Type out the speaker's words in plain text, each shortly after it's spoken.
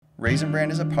Raisin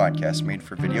Brand is a podcast made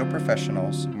for video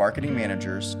professionals, marketing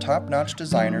managers, top-notch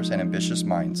designers, and ambitious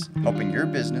minds, helping your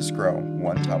business grow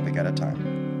one topic at a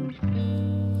time.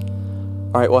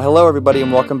 All right, well, hello, everybody,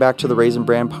 and welcome back to the Raisin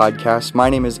Brand podcast.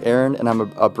 My name is Aaron, and I'm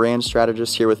a brand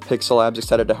strategist here with Pixel Labs.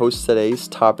 Excited to host today's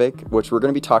topic, which we're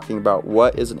going to be talking about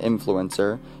what is an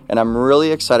influencer. And I'm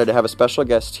really excited to have a special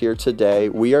guest here today.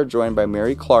 We are joined by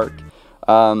Mary Clark,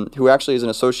 who actually is an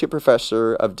associate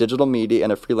professor of digital media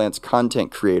and a freelance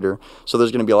content creator. So there's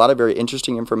going to be a lot of very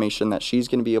interesting information that she's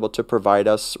going to be able to provide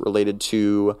us related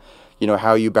to, you know,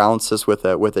 how you balance this with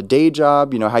a day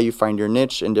job, you know, how you find your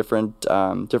niche and different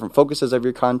focuses of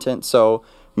your content. So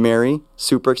Mary,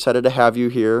 super excited to have you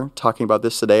here talking about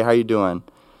this today. How you doing?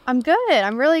 I'm good.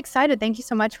 I'm really excited. Thank you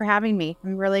so much for having me.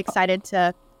 I'm really excited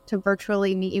to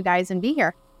virtually meet you guys and be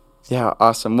here. Yeah,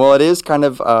 awesome. Well, it is kind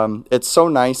of, it's so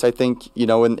nice, I think, you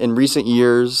know, in recent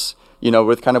years, you know,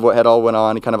 with kind of what had all went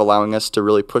on, kind of allowing us to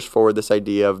really push forward this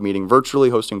idea of meeting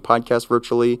virtually, hosting podcasts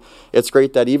virtually. It's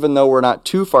great that even though we're not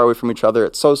too far away from each other,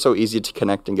 it's so easy to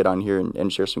connect and get on here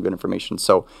and share some good information.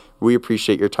 So we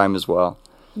appreciate your time as well.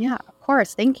 Yeah, of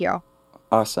course. Thank you.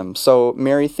 Awesome. So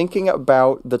Mary, thinking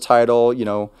about the title, you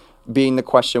know, being the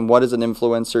question, what is an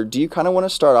influencer? Do you kind of want to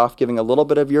start off giving a little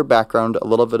bit of your background, a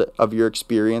little bit of your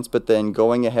experience, but then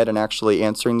going ahead and actually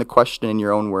answering the question in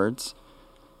your own words?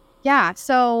 Yeah.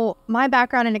 So my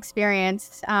background and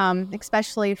experience,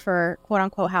 especially for quote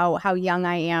unquote how young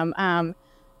I am, I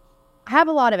have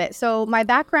a lot of it. So my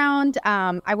background,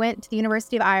 I went to the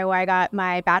University of Iowa. I got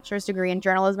my bachelor's degree in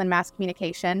journalism and mass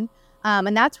communication.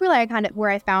 And that's really kind of where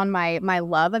I found my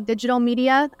love of digital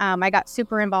media. I got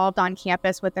super involved on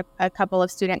campus with a couple of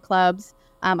student clubs.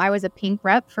 I was a Pink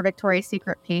rep for Victoria's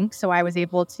Secret Pink, so I was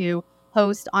able to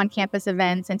host on-campus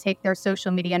events and take their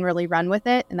social media and really run with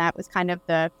it. And that was kind of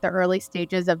the early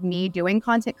stages of me doing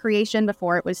content creation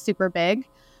before it was super big.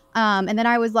 And then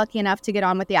I was lucky enough to get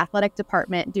on with the athletic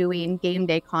department doing game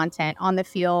day content on the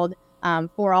field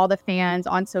for all the fans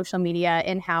on social media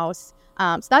in-house.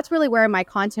 So that's really where my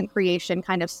content creation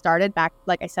kind of started back.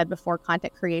 Like I said before,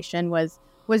 content creation was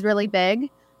really big.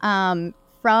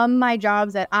 From my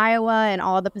jobs at Iowa and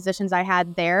all the positions I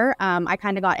had there, I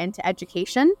kind of got into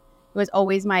education. It was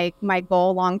always my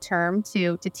goal long term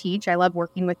to teach. I love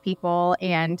working with people,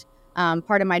 and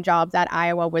part of my jobs at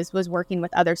Iowa was working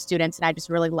with other students, and I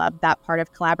just really loved that part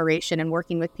of collaboration and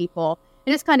working with people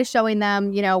and just kind of showing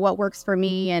them, you know, what works for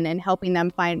me and helping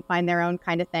them find their own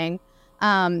kind of thing.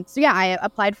 So yeah, I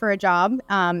applied for a job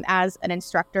as an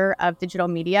instructor of digital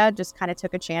media, just kind of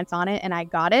took a chance on it and I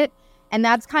got it. And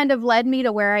that's kind of led me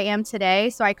to where I am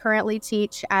today. So I currently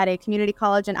teach at a community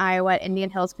college in Iowa, Indian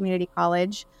Hills Community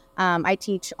College. I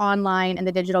teach online in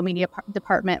the digital media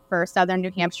department for Southern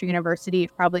New Hampshire University.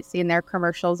 You've probably seen their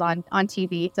commercials on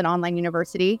TV. It's an online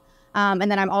university. And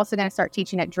then I'm also going to start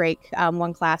teaching at Drake,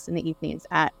 one class in the evenings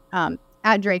at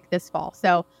Drake this fall.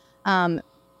 So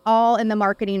all in the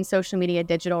marketing, social media,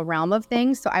 digital realm of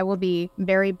things. So I will be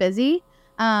very busy.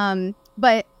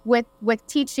 But with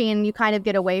teaching, you kind of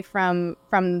get away from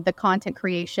the content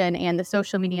creation and the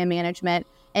social media management.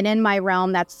 And in my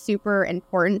realm, that's super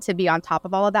important to be on top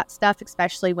of all of that stuff,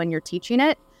 especially when you're teaching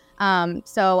it.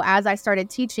 So as I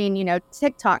started teaching, you know,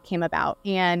 TikTok came about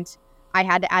and I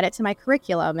had to add it to my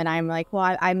curriculum. And I'm like,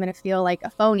 well, I'm going to feel like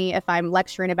a phony if I'm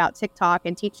lecturing about TikTok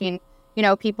and teaching, you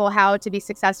know, people how to be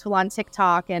successful on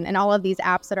TikTok and all of these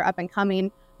apps that are up and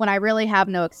coming when I really have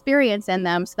no experience in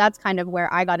them. So that's kind of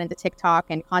where I got into TikTok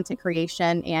and content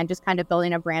creation and just kind of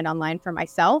building a brand online for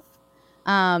myself.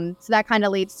 So that kind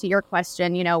of leads to your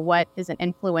question, you know, what is an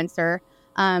influencer?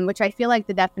 Which I feel like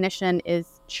the definition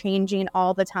is changing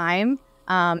all the time.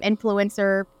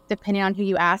 Influencer, depending on who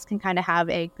you ask, can kind of have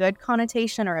a good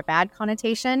connotation or a bad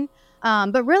connotation.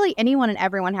 But really anyone and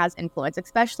everyone has influence,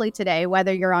 especially today,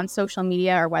 whether you're on social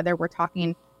media or whether we're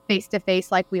talking face to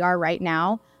face like we are right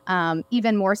now.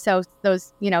 Even more so,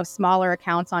 those, you know, smaller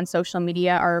accounts on social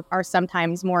media are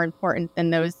sometimes more important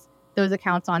than those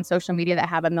accounts on social media that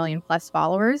have 1 million plus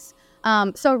followers.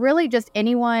 So really just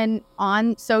anyone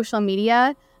on social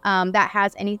media that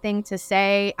has anything to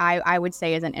say, I would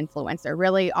say is an influencer.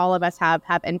 Really, all of us have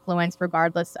influence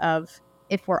regardless of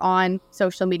if we're on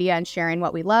social media and sharing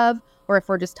what we love, or if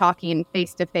we're just talking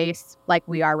face to face like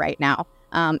we are right now.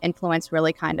 Influence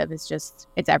really kind of is just,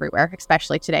 it's everywhere,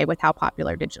 especially today with how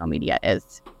popular digital media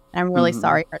is. And I'm really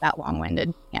sorry for that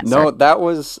long-winded answer. No, that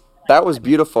was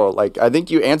beautiful. Like, I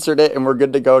think you answered it and we're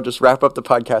good to go. Just wrap up the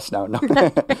podcast now.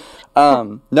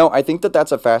 No, no, I think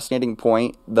that's a fascinating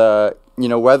point. You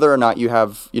know, whether or not you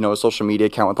have, you know, a social media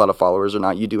account with a lot of followers or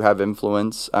not, you do have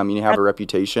influence. You have a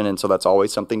reputation. And so that's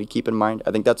always something to keep in mind.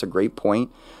 I think that's a great point.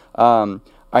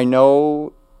 I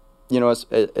know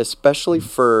especially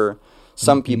for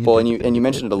some people, and you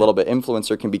mentioned it a little bit,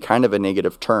 influencer can be kind of a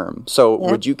negative term. So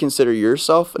would you consider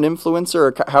yourself an influencer,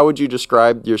 or how would you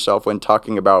describe yourself when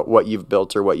talking about what you've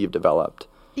built or what you've developed?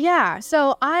 Yeah,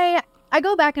 so I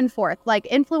go back and forth. Like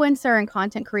influencer and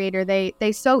content creator,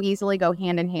 they so easily go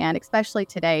hand in hand, especially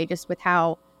today, just with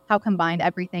how combined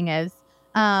everything is.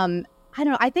 I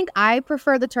don't know. I think I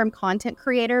prefer the term content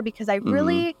creator because I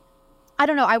really, I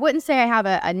don't know. I wouldn't say I have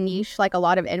a niche like a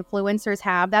lot of influencers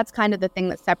have. That's kind of the thing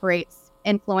that separates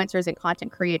influencers and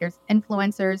content creators.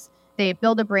 Influencers, they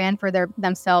build a brand for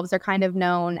themselves. They're kind of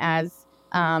known as,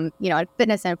 a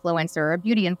fitness influencer, a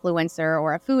beauty influencer,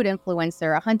 or a food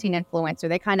influencer, a hunting influencer.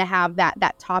 They kind of have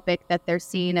that topic that they're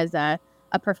seen as a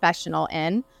professional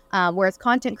in. Whereas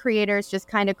content creators just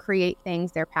kind of create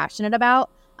things they're passionate about.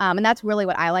 And that's really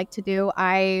what I like to do.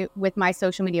 I, with my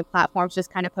social media platforms,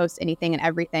 just kind of post anything and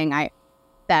everything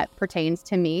that pertains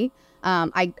to me.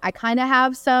 I kind of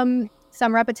have some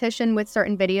repetition with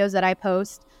certain videos that I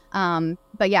post.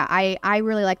 But yeah, I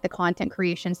really like the content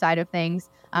creation side of things,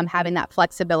 having that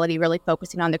flexibility, really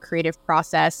focusing on the creative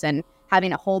process and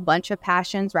having a whole bunch of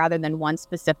passions rather than one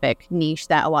specific niche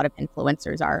that a lot of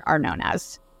influencers are known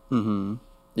as. Mm-hmm.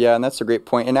 Yeah, and that's a great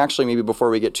point. And actually, maybe before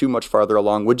we get too much farther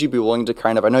along, would you be willing to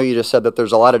I know you just said that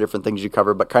there's a lot of different things you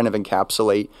cover, but kind of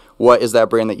encapsulate what is that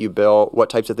brand that you built? What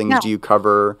types of things do you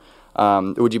cover?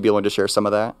 Would you be willing to share some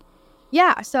of that?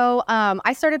 Yeah, so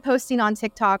I started posting on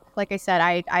TikTok. Like I said,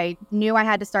 I knew I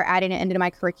had to start adding it into my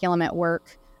curriculum at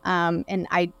work. And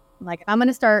I'm going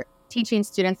to start teaching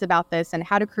students about this and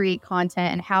how to create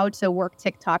content and how to work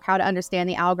TikTok, how to understand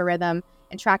the algorithm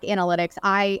and track analytics.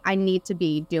 I need to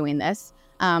be doing this.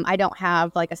 I don't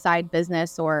have like a side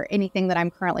business or anything that I'm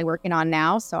currently working on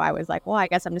now. So I was like, well, I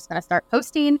guess I'm just going to start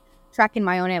posting, tracking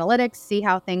my own analytics, see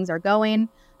how things are going.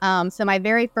 So my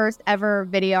very first ever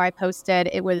video I posted,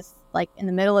 it was like in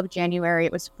the middle of January.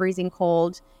 It was freezing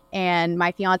cold. And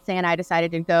my fiance and I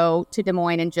decided to go to Des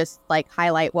Moines and just like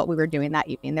highlight what we were doing that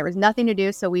evening. There was nothing to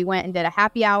do. So we went and did a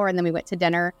happy hour and then we went to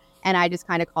dinner. And I just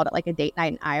kind of called it like a date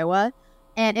night in Iowa.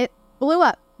 And it blew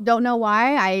up. Don't know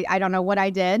why. I don't know what I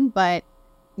did, but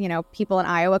people in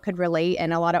Iowa could relate,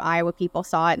 and a lot of Iowa people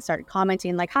saw it and started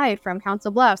commenting like, hi from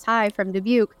Council Bluffs, hi from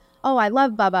Dubuque. Oh, I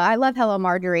love Bubba. I love Hello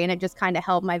Marjorie. And it just kind of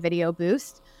helped my video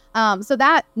boost. So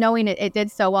that knowing it did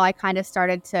so well, I kind of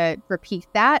started to repeat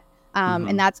that.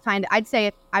 And that's kind of, I'd say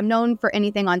if I'm known for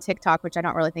anything on TikTok, which I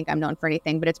don't really think I'm known for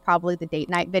anything, but it's probably the date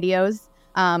night videos.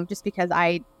 Just because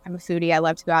I'm a foodie. I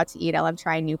love to go out to eat. I love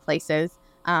trying new places.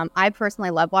 I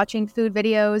personally love watching food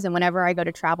videos, and whenever I go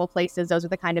to travel places, those are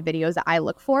the kind of videos that I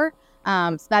look for.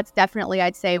 So that's definitely,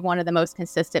 I'd say, one of the most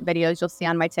consistent videos you'll see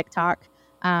on my TikTok.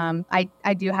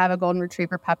 I do have a golden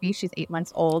retriever puppy. She's 8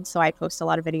 months old, so I post a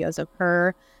lot of videos of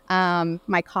her.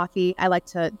 My coffee, I like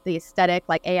the aesthetic,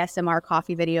 like ASMR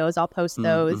coffee videos. I'll post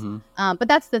those. But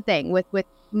that's the thing with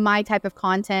my type of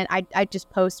content. I just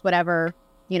post whatever,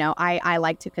 I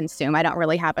like to consume. I don't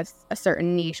really have a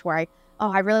certain niche where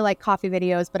I really like coffee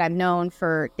videos, but I'm known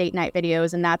for date night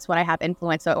videos, and that's what I have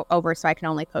influence over, so I can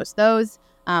only post those.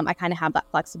 I kind of have that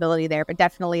flexibility there, but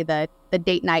definitely the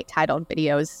date night titled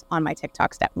videos on my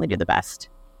TikToks definitely do the best.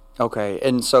 Okay,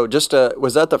 and so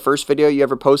was that the first video you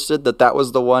ever posted that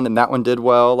was the one and that one did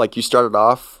well? Like you started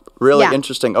off really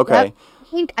interesting. Okay.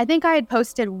 Yep. I think I had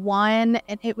posted one,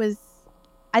 and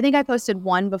I think I posted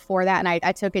one before that, and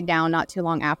I took it down not too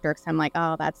long after because I'm like,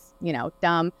 oh, that's,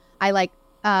 dumb.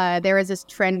 There is this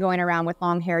trend going around with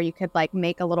long hair. You could like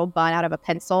make a little bun out of a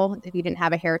pencil if you didn't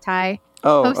have a hair tie.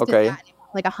 Oh, posted okay. That,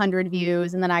 like 100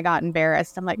 views, and then I got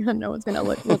embarrassed. I'm like, no one's gonna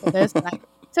look at this. And I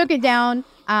took it down.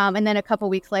 And then a couple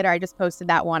weeks later, I just posted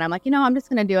that one. I'm like, I'm just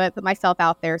gonna do it, put myself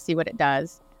out there, see what it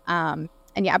does. And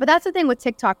yeah, but that's the thing with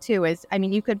TikTok too. Is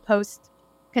you could post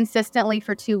consistently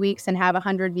for 2 weeks and have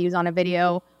 100 views on a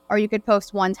video, or you could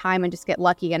post one time and just get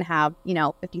lucky and have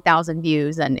 50,000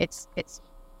 views, and it's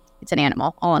an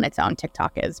animal all on its own.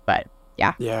 TikTok is, but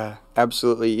yeah. Yeah,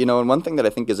 absolutely. And one thing that I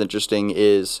think is interesting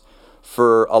is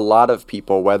for a lot of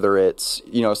people, whether it's,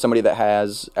 somebody that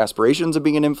has aspirations of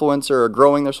being an influencer or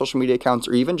growing their social media accounts,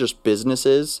 or even just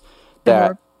businesses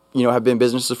that, have been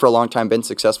businesses for a long time, been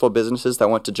successful businesses that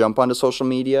want to jump onto social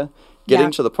media,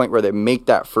 getting to the point where they make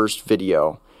that first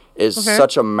video is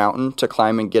such a mountain to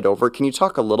climb and get over. Can you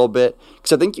talk a little bit?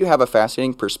 Because I think you have a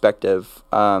fascinating perspective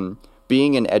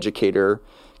being an educator.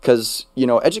 Because,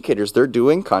 educators, they're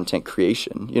doing content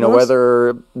creation,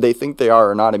 whether they think they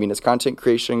are or not. I mean, it's content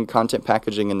creation, content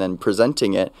packaging, and then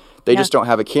presenting it. They just don't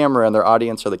have a camera, and their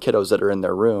audience are the kiddos that are in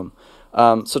their room.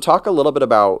 So talk a little bit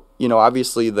about,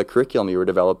 obviously the curriculum you were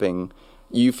developing.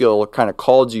 you feel kind of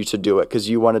called you to do it because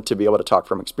you wanted to be able to talk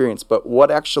from experience. But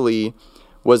what actually,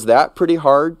 was that pretty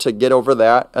hard to get over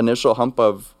that initial hump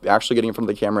of actually getting in front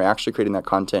of the camera, actually creating that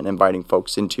content and inviting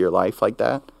folks into your life like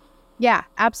that? Yeah,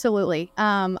 absolutely.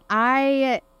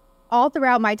 I, all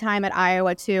throughout my time at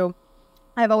Iowa too,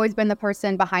 I've always been the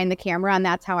person behind the camera, and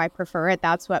that's how I prefer it.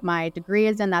 That's what my degree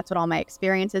is in. That's what all my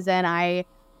experience is in. I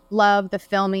love the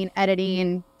filming,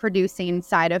 editing, producing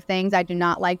side of things. I do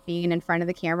not like being in front of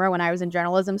the camera. When I was in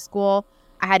journalism school,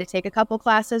 I had to take a couple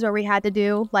classes where we had to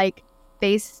do like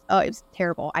it was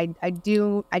terrible. I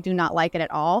do not like it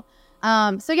at all.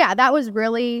 So yeah, that was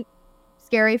really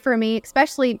scary for me,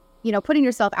 especially, putting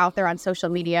yourself out there on social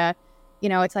media.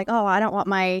 It's like, oh, I don't want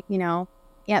my,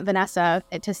 Aunt Vanessa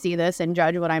to see this and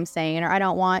judge what I'm saying, or I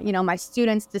don't want, my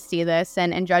students to see this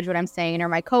and judge what I'm saying, or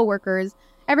my coworkers.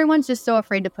 Everyone's just so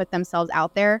afraid to put themselves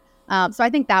out there. So I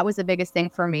think that was the biggest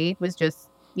thing for me, was just,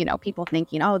 people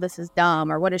thinking, oh, this is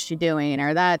dumb, or what is she doing,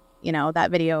 or that, that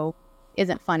video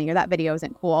isn't funny, or that video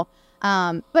isn't cool.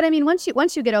 But I mean, once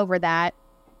you get over that,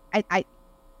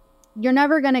 you're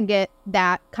never going to get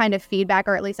that kind of feedback,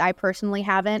 or at least I personally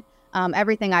haven't.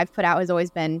 Everything I've put out has always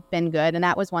been good. And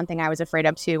that was one thing I was afraid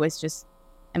of too, was just,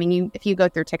 I mean, if you go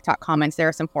through TikTok comments, there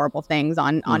are some horrible things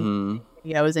on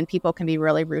videos, and people can be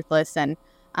really ruthless. And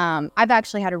I've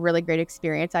actually had a really great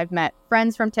experience. I've met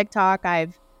friends from TikTok.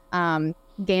 I've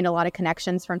gained a lot of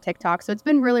connections from TikTok. So it's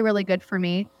been really, really good for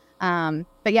me.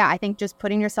 But yeah, I think just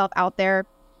putting yourself out there,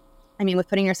 I mean, with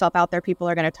putting yourself out there, people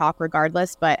are going to talk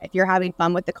regardless. But if you're having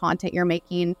fun with the content you're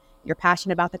making, you're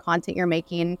passionate about the content you're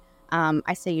making,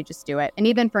 I say you just do it. And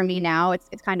even for me now, it's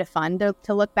kind of fun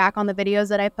to look back on the videos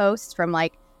that I post from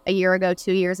like a year ago,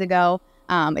 2 years ago.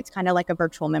 It's kind of like a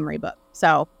virtual memory book.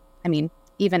 So, I mean,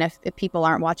 even if people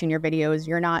aren't watching your videos,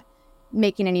 you're not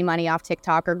making any money off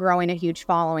TikTok or growing a huge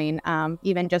following.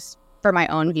 Even just for my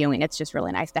own viewing, it's just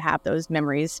really nice to have those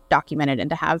memories documented and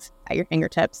to have at your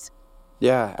fingertips.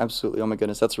 Yeah, absolutely. Oh my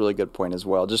goodness, that's a really good point as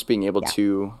well. Just being able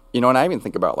to, and I even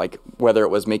think about like whether it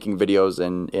was making videos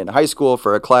in high school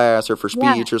for a class or for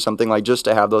speech or something, like just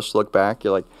to have those to look back,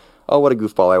 you're like, oh, what a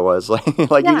goofball I was.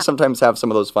 Like you sometimes have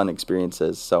some of those fun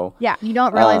experiences. So yeah, you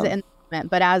don't realize it in the moment,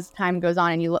 but as time goes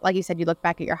on and you look, like you said, you look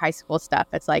back at your high school stuff,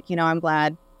 it's like, I'm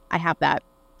glad I have that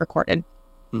recorded.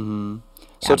 Mm-hmm.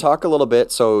 So talk a little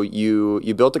bit. So you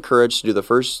built the courage to do the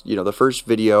first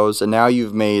videos, and now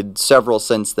you've made several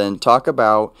since then. Talk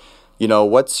about,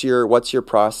 what's your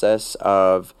process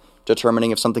of determining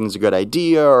if something's a good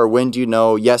idea, or when do you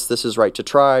know, yes, this is right to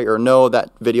try, or no,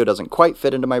 that video doesn't quite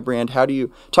fit into my brand? How do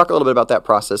you talk a little bit about that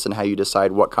process and how you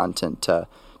decide what content to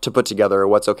put together or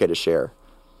what's okay to share?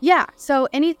 Yeah. So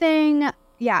anything,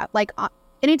 like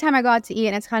anytime I go out to eat,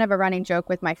 and it's kind of a running joke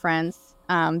with my friends.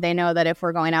 They know that if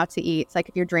we're going out to eat, it's like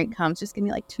if your drink comes, just give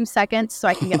me like 2 seconds so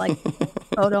I can get like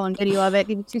photo and video of it.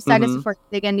 Give me 2 seconds before you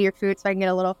dig into your food so I can get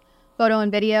a little photo and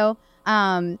video.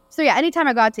 So yeah, anytime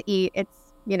I go out to eat, it's,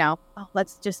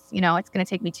 let's just, it's going to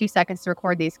take me 2 seconds to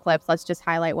record these clips. Let's just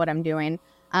highlight what I'm doing.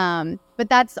 But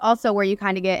that's also where you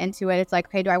kind of get into it. It's like,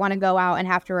 okay, do I want to go out and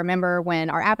have to remember when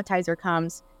our appetizer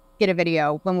comes, get a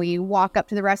video? When we walk up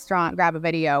to the restaurant, grab a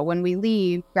video. When we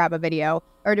leave, grab a video.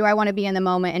 Or do I want to be in the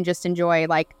moment and just enjoy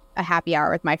like a happy hour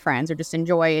with my friends, or just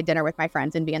enjoy a dinner with my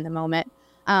friends and be in the moment?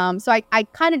 So I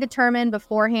kind of determine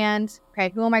beforehand, okay,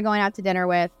 who am I going out to dinner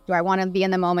with? Do I want to be in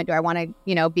the moment? Do I want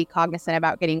to, be cognizant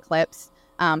about getting clips?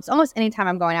 So almost anytime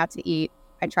I'm going out to eat,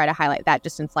 I try to highlight that,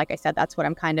 just since, like I said, that's what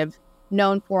I'm kind of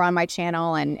known for on my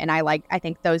channel. And I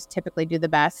think those typically do the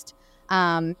best.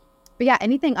 But yeah,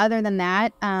 anything other than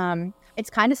that, it's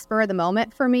kind of spur of the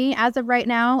moment for me as of right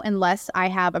now, unless I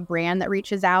have a brand that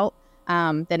reaches out.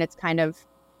 Then it's kind of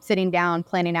sitting down,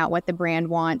 planning out what the brand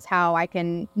wants, how I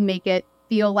can make it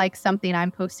feel like something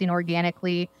I'm posting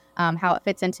organically, how it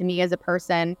fits into me as a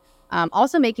person.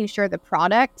 Also making sure the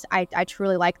product, I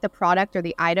truly like the product or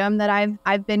the item that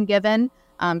I've been given,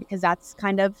 because that's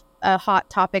kind of a hot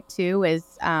topic too,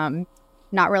 is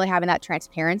not really having that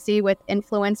transparency with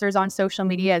influencers on social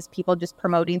media, as people just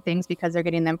promoting things because they're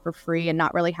getting them for free and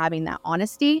not really having that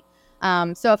honesty.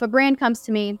 So if a brand comes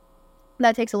to me,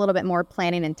 that takes a little bit more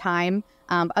planning and time.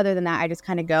 Other than that, I just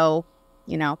kind of go,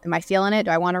 am I feeling it?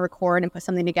 Do I want to record and put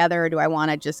something together, or do I want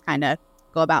to just kind of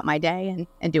go about my day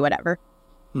and do whatever?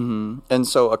 Mm-hmm. And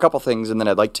so a couple things, and then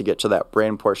I'd like to get to that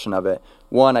brand portion of it.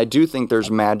 One, I do think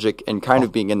there's magic in kind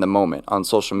of being in the moment on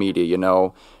social media.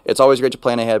 It's always great to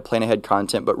plan ahead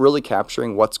content, but really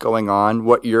capturing what's going on,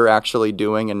 what you're actually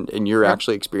doing and you're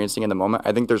actually experiencing in the moment.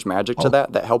 I think there's magic to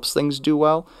that helps things do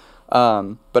well.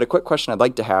 But a quick question I'd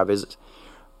like to have is,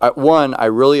 one, I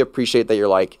really appreciate that you're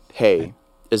like, hey,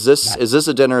 is this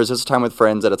a dinner? Is this a time with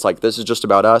friends that it's like, this is just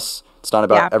about us? It's not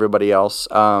about everybody else.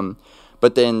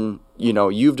 But then,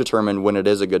 you've determined when it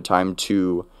is a good time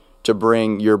to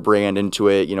bring your brand into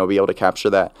it, be able to capture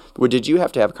that. But did you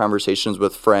have to have conversations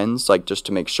with friends, like just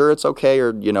to make sure it's okay?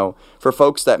 Or, for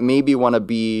folks that maybe want to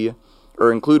be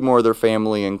or include more of their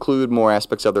family, include more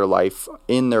aspects of their life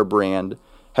in their brand,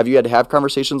 have you had to have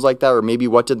conversations like that? Or maybe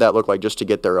what did that look like just to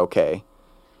get there okay?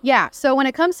 Yeah. So when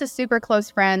it comes to super close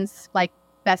friends, like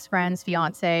best friends,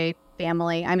 fiance,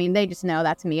 family, I mean, they just know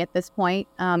that's me at this point.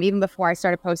 Even before I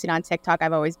started posting on TikTok,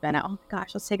 I've always been, oh my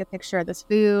gosh, let's take a picture of this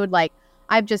food. Like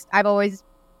I've always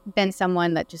been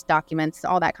someone that just documents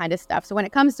all that kind of stuff. So when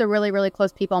it comes to really, really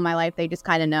close people in my life, they just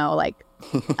kind of know, like,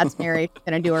 that's Mary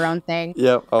going to do her own thing.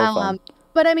 Yep. Fun.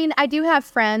 But I mean, I do have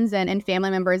friends and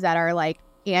family members that are like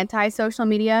anti-social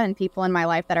media and people in my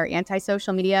life that are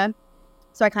anti-social media.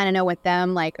 So I kind of know with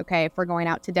them, like, okay, if we're going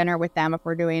out to dinner with them, if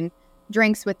we're doing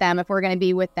drinks with them, if we're going to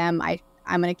be with them,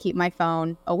 I'm going to keep my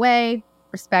phone away,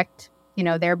 respect,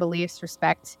 their beliefs,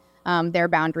 respect their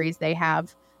boundaries they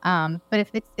have. But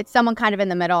if it's someone kind of in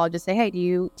the middle, I'll just say, hey, do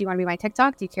you want to be my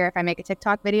TikTok? Do you care if I make a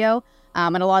TikTok video?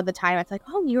 And a lot of the time it's like,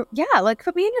 oh, like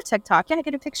put me in your TikTok. Yeah,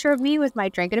 get a picture of me with my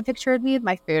drink, get a picture of me with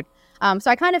my food.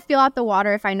 So I kind of feel out the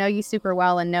water. If I know you super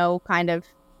well and know kind of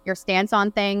your stance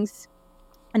on things,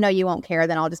 I know you won't care,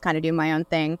 then I'll just kind of do my own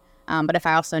thing. But if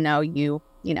I also know you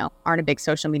aren't a big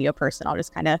social media person, I'll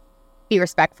just kind of be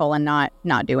respectful and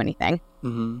not do anything.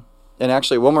 Mm-hmm. And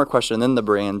actually, one more question, then the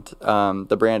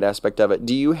brand aspect of it.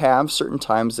 Do you have certain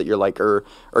times that you're like, or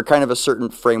kind of a certain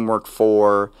framework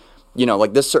for,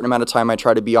 like this certain amount of time I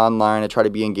try to be online, I try to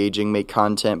be engaging, make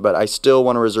content, but I still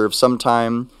want to reserve some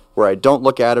time where I don't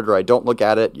look at it or I don't look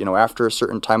at it, after a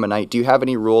certain time of night? Do you have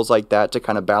any rules like that to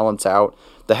kind of balance out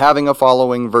the having a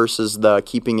following versus the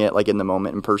keeping it like in the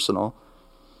moment and personal?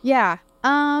 Yeah.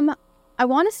 I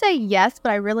want to say yes,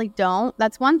 but I really don't.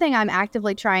 That's one thing I'm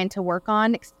actively trying to work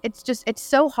on. It's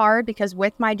so hard because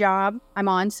with my job, I'm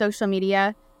on social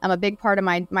media. A big part of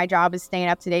my job is staying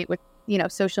up to date with,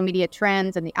 social media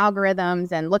trends and the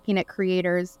algorithms and looking at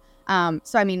creators.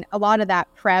 So, I mean, a lot of that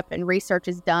prep and research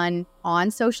is done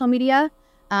on social media.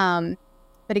 But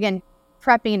again,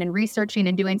 prepping and researching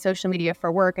and doing social media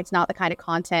for work, it's not the kind of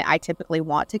content I typically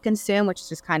want to consume, which is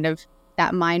just kind of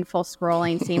that mindful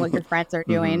scrolling, seeing what your friends are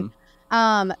doing.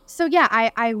 Mm-hmm. So yeah,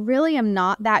 I really am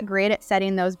not that great at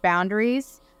setting those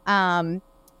boundaries.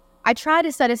 I try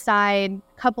to set aside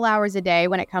a couple hours a day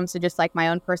when it comes to just like my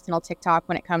own personal TikTok,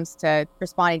 when it comes to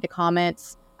responding to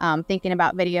comments, thinking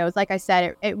about videos. Like I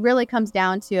said, it really comes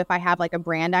down to if I have like a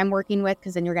brand I'm working with,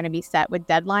 because then you're going to be set with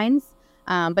deadlines.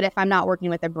 But if I'm not working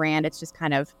with a brand, it's just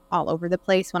kind of all over the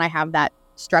place. When I have that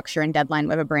structure and deadline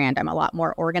with a brand, I'm a lot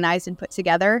more organized and put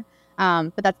together.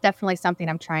 But that's definitely something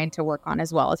I'm trying to work on,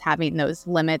 as well as having those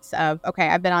limits of, okay,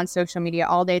 I've been on social media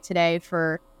all day today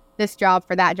for this job,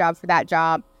 for that job, for that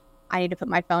job. I need to put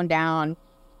my phone down,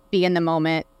 be in the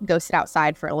moment, go sit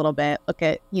outside for a little bit, look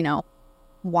at,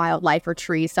 wildlife or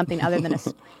trees, something other than a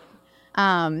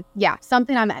screen. Yeah,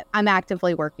 something I'm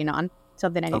actively working on,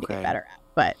 something I need to get better at.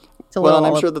 But it's a little. Well,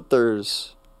 and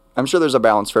I'm sure there's a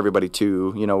balance for everybody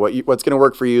too. What's going to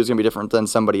work for you is going to be different than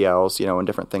somebody else, and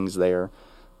different things there.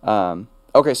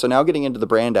 Okay, so now getting into the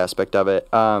brand aspect of it,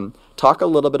 talk a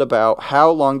little bit about how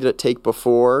long did it take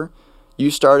before you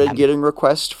started getting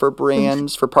requests for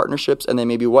brands, for partnerships, and then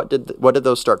maybe what did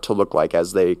those start to look like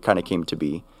as they kind of came to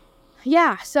be?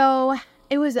 Yeah, so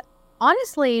it was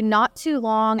honestly not too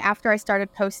long after I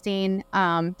started posting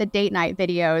the date night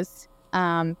videos.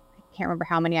 I can't remember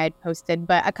how many I'd posted,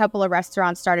 but a couple of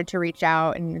restaurants started to reach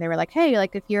out and they were like, hey,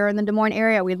 like if you're in the Des Moines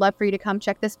area, we'd love for you to come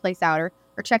check this place out or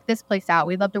check this place out.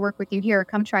 We'd love to work with you here.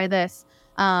 Come try this.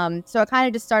 So it kind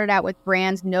of just started out with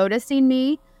brands noticing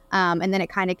me. And then it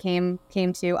kind of came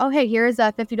to, oh, hey, here's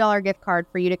a $50 gift card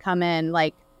for you to come in.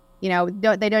 Like,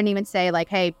 they don't even say like,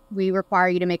 hey, we require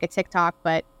you to make a TikTok,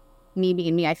 but me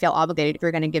being me, I feel obligated. If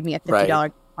you're going to give me a $50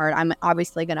 gift card, I'm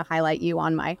obviously going to highlight you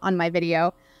on my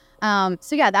video.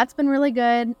 So yeah, that's been really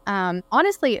good.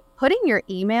 Honestly, putting your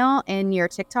email in your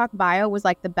TikTok bio was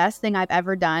like the best thing I've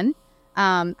ever done.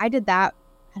 I did that,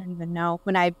 I don't even know,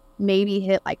 when I maybe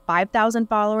hit like 5,000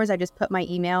 followers, I just put my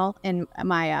email in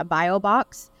my bio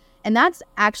box. And that's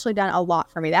actually done a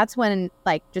lot for me. That's when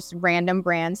like just random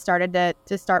brands started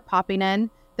to start popping in.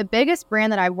 The biggest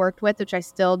brand that I worked with, which I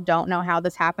still don't know how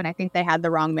this happened, I think they had the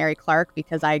wrong Mary Clark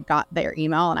because I got their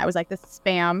email and I was like, this is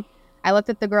spam. I looked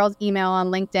at the girl's email on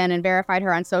LinkedIn and verified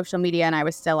her on social media, and I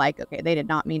was still like, okay, they did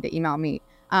not mean to email me.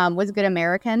 Was Good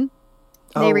American.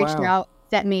 They reached out,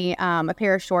 sent me a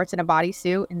pair of shorts and a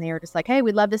bodysuit, and they were just like, hey,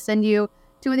 we'd love to send you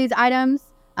 2 of these items.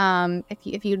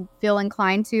 If you feel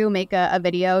inclined to make a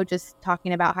video just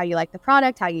talking about how you like the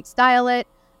product, how you'd style it,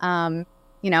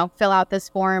 fill out this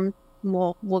form,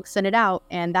 we'll send it out.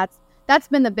 And that's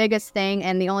been the biggest thing.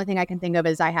 And the only thing I can think of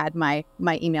is I had my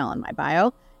email in my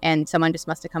bio, and someone just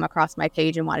must have come across my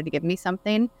page and wanted to give me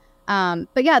something.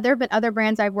 But yeah, there have been other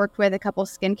brands I've worked with, a couple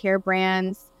skincare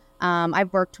brands.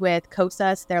 I've worked with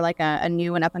Kosas. They're like a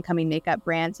new and up and coming makeup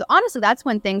brand. So honestly, that's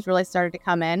when things really started to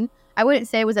come in. I wouldn't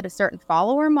say it was at a certain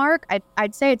follower mark.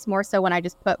 I'd say it's more so when I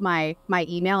just put my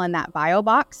email in that bio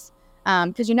box,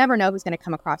 because you never know who's going to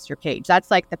come across your page.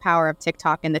 That's like the power of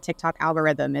TikTok, and the TikTok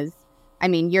algorithm is,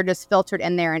 you're just filtered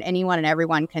in there, and anyone and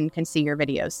everyone can see your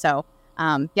videos. So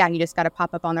you just got to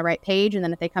pop up on the right page, and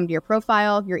then if they come to your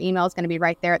profile, your email is going to be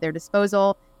right there at their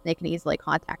disposal. They can easily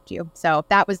contact you. So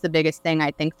that was the biggest thing,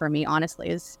 I think, for me, honestly,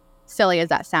 as silly as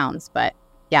that sounds. But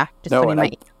yeah, just putting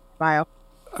my bio.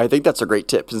 I think that's a great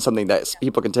tip and something that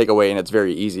people can take away, and it's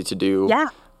very easy to do. Yeah.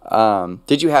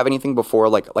 Did you have anything before,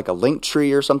 like a link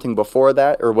tree or something before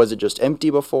that, or was it just empty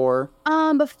before?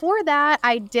 Before that,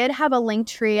 I did have a link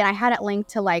tree, and I had it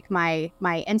linked to like my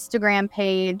Instagram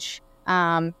page,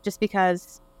 just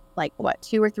because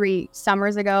 2 or 3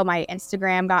 summers ago, my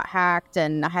Instagram got hacked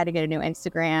and I had to get a new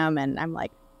Instagram. And I'm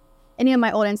like, any of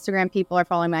my old Instagram people are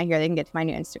following me out here, they can get to my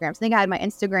new Instagram. So I think I had my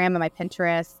Instagram and my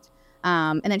Pinterest.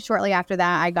 And then shortly after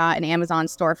that, I got an Amazon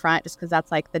storefront, just because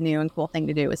that's like the new and cool thing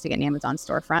to do, is to get an Amazon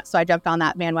storefront. So I jumped on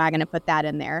that bandwagon and put that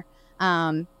in there.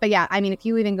 But yeah, if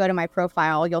you even go to my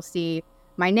profile, you'll see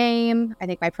my name. I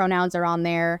think my pronouns are on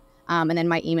there. And then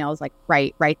my email is like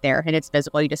right there, and it's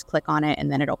visible. You just click on it, and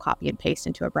then it'll copy and paste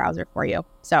into a browser for you.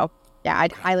 So yeah,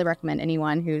 I'd highly recommend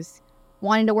anyone who's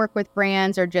wanting to work with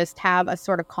brands or just have a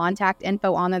sort of contact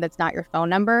info on there that's not your phone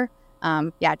number.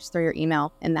 Just throw your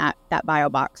email in that bio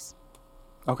box.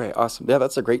 Okay, awesome. Yeah,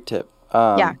 that's a great tip.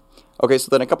 Okay, so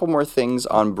then a couple more things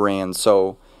on brands.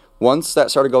 So once that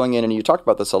started going in, and you talked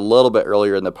about this a little bit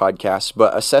earlier in the podcast,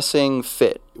 but assessing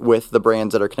fit with the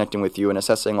brands that are connecting with you and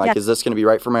assessing is this going to be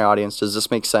right for my audience? Does this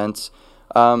make sense?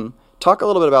 Talk a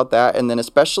little bit about that. And then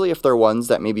especially if they're ones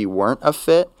that maybe weren't a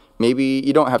fit, maybe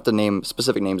you don't have to name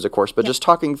specific names, of course, but just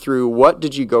talking through what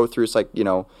did you go through? It's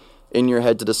in your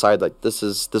head to decide this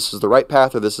is the right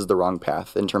path or this is the wrong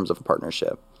path in terms of a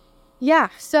partnership. Yeah.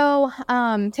 So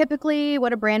typically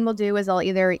what a brand will do is they'll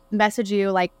either message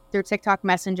you through TikTok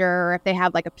Messenger, or if they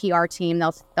have a PR team,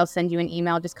 they'll send you an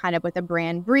email just kind of with a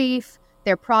brand brief,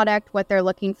 their product, what they're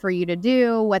looking for you to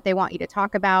do, what they want you to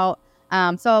talk about.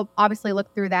 So obviously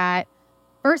look through that.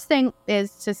 First thing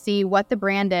is to see what the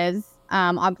brand is.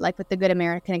 Like with the Good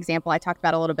American example I talked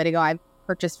about a little bit ago, I've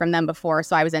purchased from them before.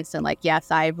 So I was instant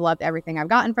yes, I've loved everything I've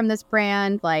gotten from this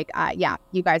brand.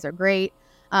 You guys are great.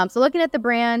 So looking at the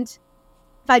brand,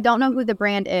 if I don't know who the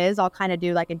brand is, I'll kind of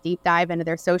do a deep dive into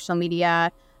their social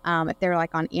media. If they're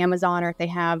on Amazon, or if they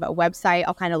have a website,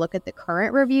 I'll kind of look at the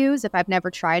current reviews if I've never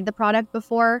tried the product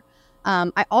before.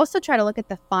 I also try to look at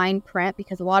the fine print,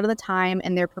 because a lot of the time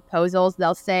in their proposals,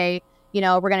 they'll say,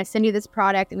 we're going to send you this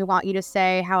product and we want you to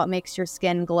say how it makes your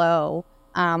skin glow.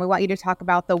 We want you to talk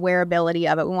about the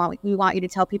wearability of it. We want you to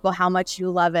tell people how much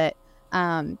you love it.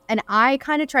 And I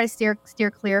kind of try to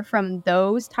steer clear from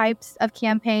those types of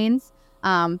campaigns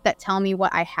that tell me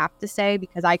what I have to say,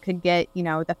 because I could get,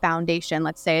 the foundation,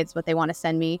 let's say it's what they want to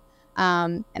send me.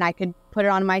 And I could put it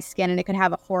on my skin and it could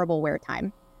have a horrible wear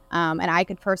time. And I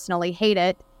could personally hate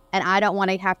it. And I don't want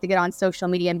to have to get on social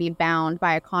media and be bound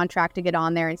by a contract to get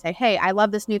on there and say, hey, I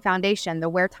love this new foundation. The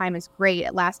wear time is great.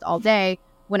 It lasts all day,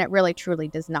 when it really truly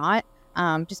does not.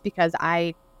 Just because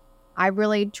I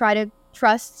really try to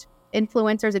trust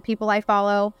influencers and people I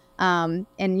follow. And,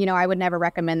 I would never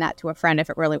recommend that to a friend if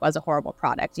it really was a horrible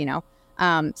product,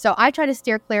 So I try to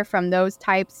steer clear from those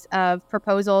types of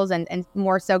proposals, and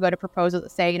more so go to proposals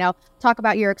that say, talk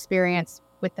about your experience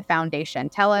with the foundation.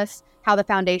 Tell us how the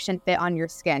foundation fit on your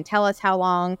skin. Tell us how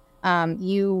long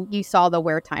you saw the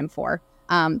wear time for.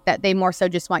 That they more so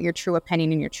just want your true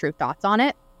opinion and your true thoughts on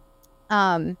it.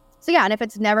 And if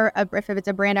it's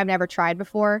a brand I've never tried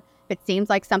before, if it seems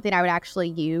like something I would actually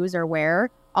use or wear,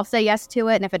 I'll say yes to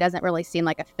it. And if it doesn't really seem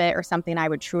like a fit or something I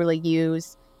would truly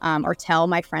use or tell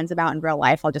my friends about in real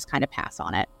life, I'll just kind of pass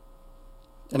on it.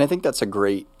 And I think that's a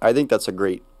great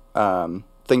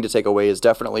thing to take away, is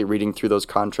definitely reading through those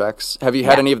contracts. Have you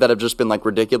had any of that have just been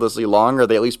ridiculously long, or are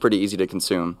they at least pretty easy to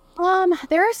consume?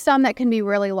 There are some that can be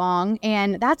really long,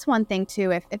 and that's one thing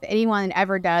too. If anyone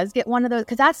ever does get one of those,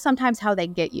 because that's sometimes how they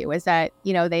get you, is that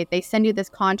they send you this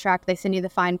contract, they send you the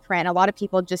fine print. A lot of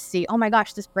people just see, oh my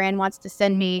gosh, this brand wants to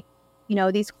send me,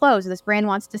 these clothes. This brand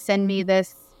wants to send me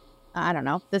this I don't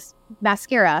know, this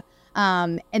mascara,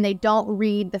 and they don't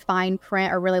read the fine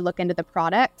print or really look into the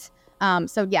product.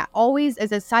 So yeah, always,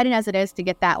 as exciting as it is to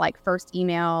get that like first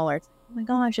email or, oh my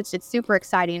gosh, it's super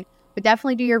exciting, but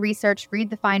definitely do your research, read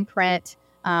the fine print,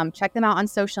 check them out on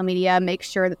social media, make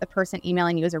sure that the person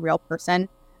emailing you is a real person.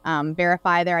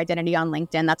 Verify their identity on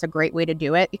LinkedIn. That's a great way to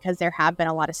do it, because there have been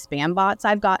a lot of spam bots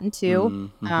I've gotten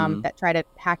to that try to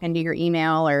hack into your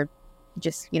email, or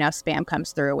just, spam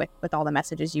comes through with all the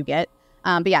messages you get.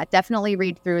 But yeah, definitely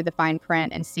read through the fine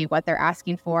print and see what they're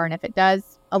asking for. And if it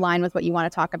does align with what you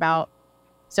want to talk about,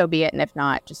 so be it. And if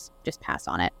not, just pass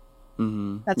on it.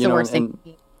 That's the worst thing,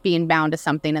 being bound to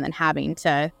something and then having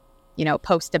to,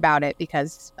 post about it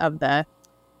because of the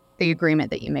agreement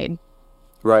that you made.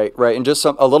 Right. And just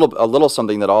a little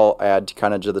something that I'll add to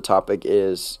kind of to the topic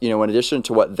is, in addition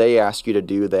to what they ask you to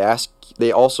do,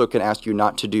 they also can ask you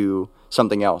not to do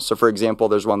something else. So for example,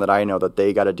 there's one that I know that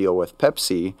they got to deal with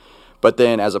Pepsi, but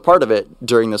then as a part of it,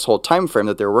 during this whole time frame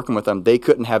that they were working with them, they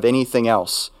couldn't have anything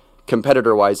else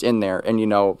competitor wise in there. And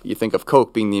you think of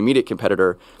Coke being the immediate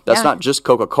competitor. That's not just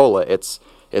Coca-Cola. It's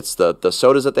the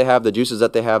sodas that they have, the juices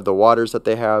that they have, the waters that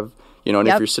they have. And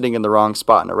if you're sitting in the wrong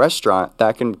spot in a restaurant,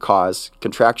 that can cause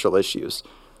contractual issues.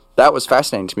 That was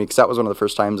fascinating to me, because that was one of the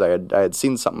first times I had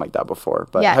seen something like that before.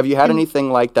 But have you had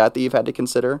anything like that you've had to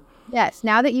consider? Yes.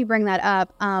 Now that you bring that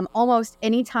up, almost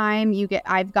any time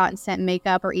I've gotten sent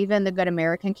makeup, or even the Good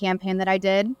American campaign that I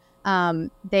did,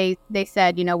 they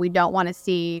said, we don't want to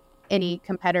see any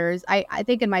competitors. I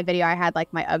think in my video I had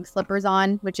like my UGG slippers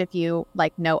on, which if you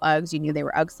know Uggs, you knew they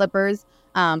were UGG slippers.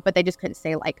 But they just couldn't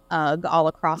say like UGG all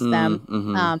across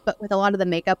them. But with a lot of the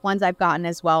makeup ones I've gotten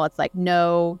as well, it's like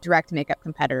no direct makeup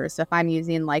competitors. So if I'm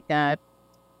using like a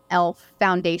e.l.f.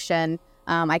 foundation,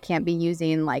 I can't be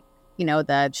using like,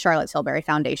 the Charlotte Tilbury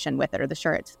foundation with it, or the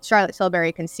Charlotte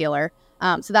Tilbury concealer.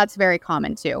 So that's very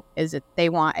common too, is that they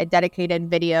want a dedicated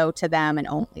video to them and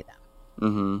only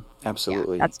them.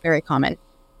 Absolutely. Yeah, that's very common.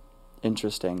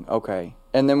 Interesting. Okay.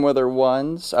 And then were there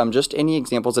ones, just any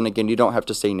examples, and again, you don't have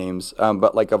to say names,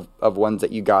 but like of ones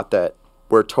that you got that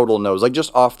were total no's, like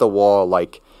just off the wall,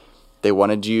 like they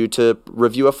wanted you to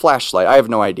review a flashlight. I have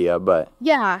no idea, but.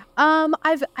 Yeah.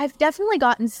 I've definitely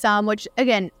gotten some, which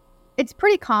again, it's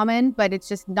pretty common, but it's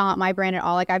just not my brand at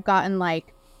all. Like I've gotten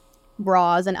like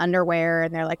bras and underwear,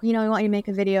 and they're like, we want you to make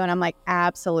a video. And I'm like,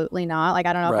 absolutely not. Like,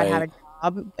 I don't know if I'd have a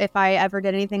job if I ever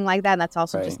did anything like that. And that's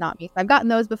also just not me. So I've gotten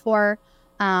those before.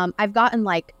 I've gotten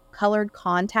like colored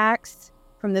contacts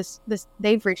from this,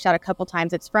 they've reached out a couple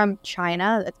times. It's from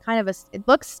China. It's kind of it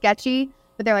looks sketchy,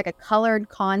 but they're like a colored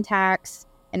contacts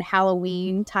and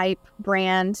Halloween type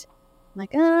brand. I'm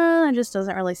like, it just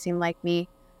doesn't really seem like me.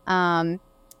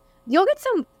 You'll get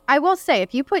some, I will say,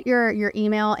 if you put your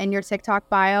email in your TikTok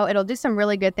bio, it'll do some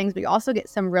really good things, but you also get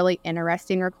some really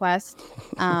interesting requests.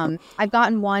 I've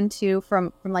gotten one too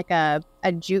from like a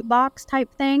jukebox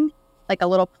type thing, like a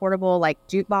little portable like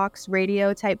jukebox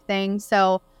radio type thing.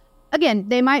 So again,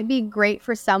 they might be great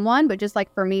for someone, but just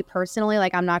like for me personally,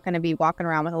 like I'm not going to be walking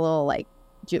around with a little like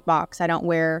jukebox.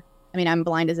 I'm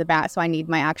blind as a bat, so I need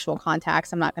my actual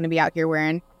contacts. I'm not going to be out here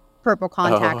wearing purple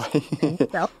contacts.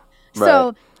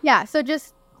 So yeah, so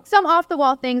just some off the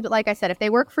wall things. But like I said, if they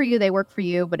work for you, they work for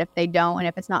you. But if they don't, and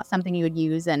if it's not something you would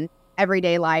use in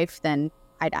everyday life, then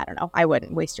I don't know. I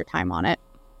wouldn't waste your time on it.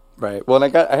 Right. Well,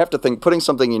 and I have to think, putting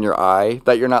something in your eye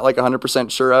that you're not like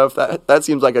 100% sure of, that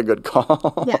seems like a good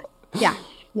call. Yeah.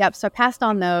 Yep. So I passed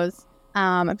on those.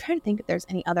 I'm trying to think if there's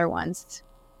any other ones.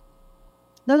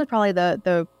 Those are probably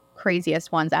the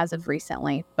craziest ones as of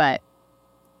recently. But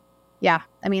yeah,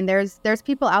 there's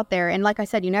people out there, and like I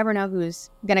said, you never know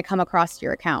who's going to come across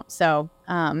your account. So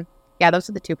those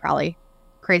are the two probably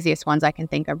craziest ones I can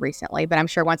think of recently. But I'm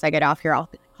sure once I get off here, I'll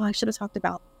think, I should have talked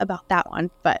about that one.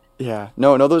 But yeah,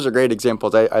 no, those are great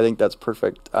examples. I think that's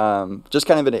perfect. Just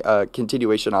kind of a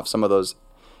continuation off some of those.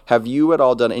 Have you at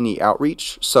all done any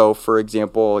outreach? So for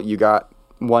example, you got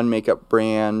one makeup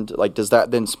brand, like does that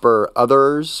then spur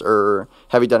others, or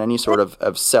have you done any sort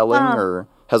of selling, or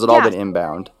has it all been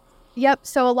inbound? Yep.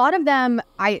 So a lot of them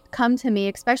come to me,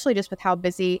 especially just with how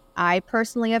busy I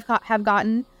personally have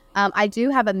gotten. I do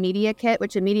have a media kit,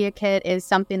 which a media kit is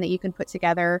something that you can put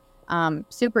together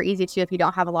super easy too. If you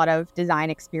don't have a lot of design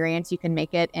experience, you can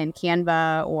make it in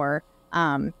Canva or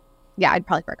I'd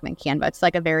probably recommend Canva. It's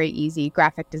like a very easy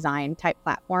graphic design type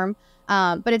platform.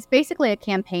 But it's basically a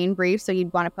campaign brief. So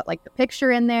you'd want to put like the picture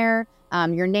in there,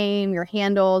 your name, your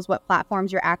handles, what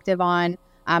platforms you're active on.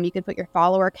 You can put your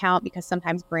follower count, because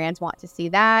sometimes brands want to see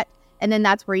that. And then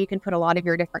that's where you can put a lot of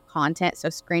your different content. So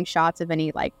screenshots of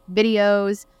any like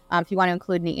videos, if you want to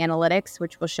include any analytics,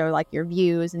 which will show like your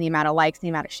views and the amount of likes, the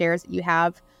amount of shares that you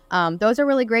have. Those are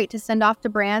really great to send off to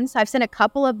brands. I've sent a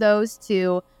couple of those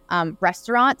to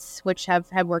restaurants, which have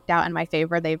worked out in my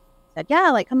favor. They've said,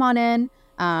 yeah, like come on in.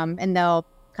 And they'll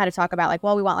kind of talk about like,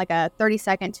 well, we want like a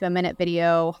 30-second to a minute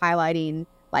video highlighting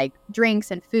like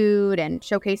drinks and food and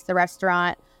showcase the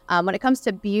restaurant. When it comes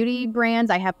to beauty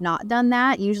brands, I have not done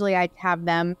that. Usually I have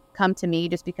them come to me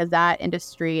just because that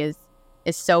industry is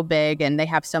so big and they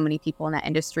have so many people in that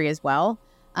industry as well.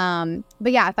 But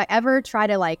yeah, if I ever try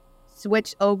to like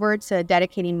switch over to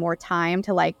dedicating more time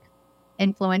to like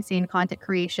influencing content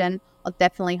creation, I'll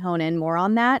definitely hone in more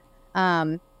on that.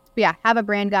 But yeah, have a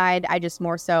brand guide. I just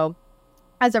more so,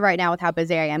 as of right now with how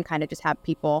busy I am, kind of just have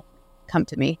people come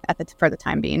to me for the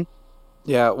time being.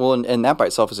 Yeah, well, and that by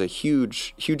itself is a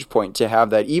huge, huge point to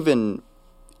have that. Even,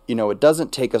 it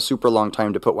doesn't take a super long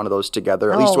time to put one of those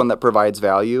together, at least one that provides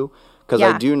value. Because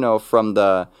I do know from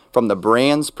the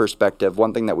brand's perspective,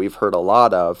 one thing that we've heard a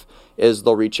lot of is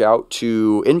they'll reach out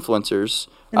to influencers,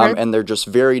 and they're just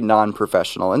very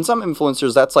non-professional. And some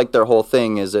influencers, that's like their whole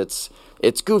thing is it's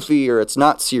goofy or it's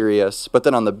not serious. But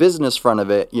then on the business front of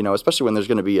it, especially when there's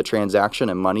going to be a transaction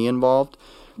and money involved,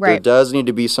 there does need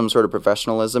to be some sort of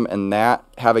professionalism, and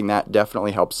having that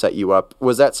definitely helps set you up.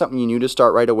 Was that something you knew to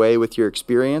start right away with your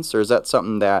experience, or is that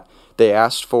something that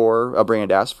a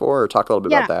brand asked for, or talk a little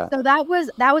bit about that? So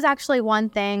that was actually one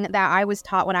thing that I was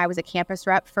taught when I was a campus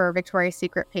rep for Victoria's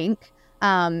Secret Pink.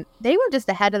 They were just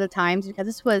ahead of the times because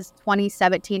this was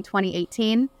 2017,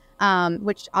 2018,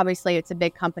 which obviously it's a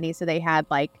big company, so they had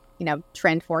like,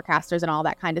 trend forecasters and all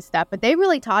that kind of stuff. But they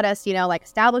really taught us, like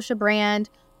establish a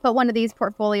brand, put one of these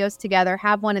portfolios together,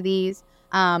 have one of these.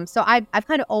 So I've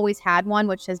kind of always had one,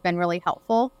 which has been really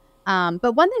helpful.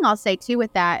 But one thing I'll say too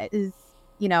with that is,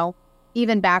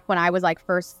 even back when I was like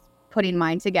first putting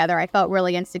mine together, I felt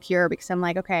really insecure because I'm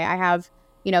like, okay, I have,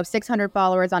 600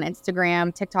 followers on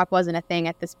Instagram. TikTok wasn't a thing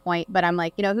at this point, but I'm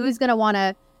like, who's going to want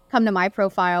to come to my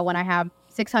profile when I have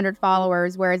 600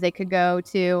 followers, whereas they could go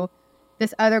to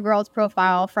this other girl's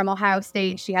profile from Ohio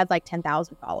State. She had like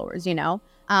 10,000 followers,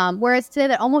 whereas today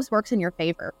that almost works in your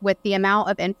favor with the amount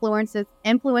of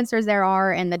influencers there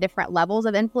are and the different levels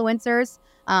of influencers.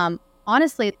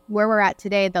 Honestly, where we're at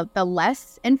today, the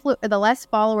less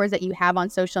followers that you have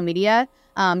on social media,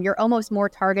 you're almost more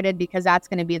targeted because that's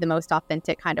going to be the most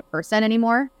authentic kind of person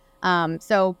anymore.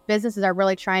 So businesses are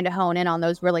really trying to hone in on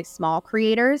those really small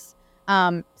creators.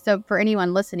 So for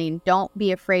anyone listening, don't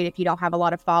be afraid if you don't have a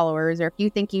lot of followers, or if you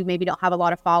think you maybe don't have a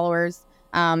lot of followers,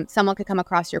 someone could come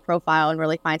across your profile and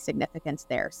really find significance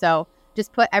there. So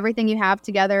just put everything you have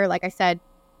together. Like I said,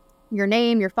 your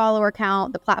name, your follower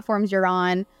count, the platforms you're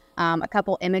on, a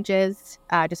couple images,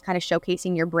 just kind of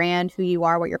showcasing your brand, who you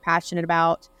are, what you're passionate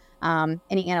about,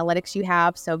 any analytics you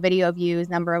have. So video views,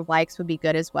 number of likes would be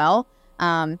good as well.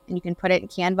 And you can put it in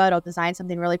Canva. It'll design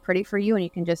something really pretty for you, and you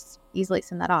can just easily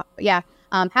send that off. But yeah,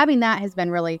 having that has been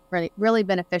really, really, really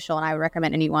beneficial. And I would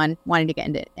recommend anyone wanting to get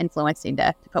into influencing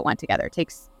to put one together. It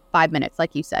takes 5 minutes,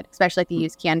 like you said, especially if you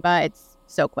use Canva. It's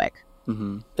so quick.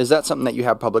 Mm-hmm. Is that something that you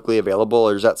have publicly available,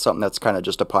 or is that something that's kind of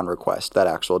just upon request, that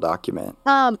actual document?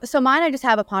 So mine, I just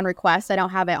have upon request. I don't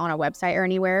have it on a website or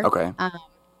anywhere. Okay.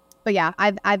 But yeah,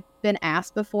 I've been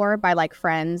asked before by like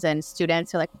friends and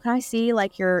students who are like, can I see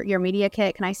like your media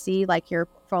kit? Can I see like your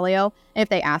portfolio? And if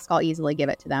they ask, I'll easily give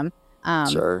it to them.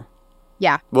 Sure.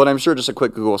 Yeah. Well, I'm sure just a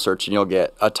quick Google search and you'll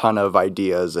get a ton of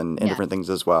ideas and different things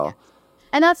as well. Yeah.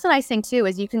 And that's the nice thing too,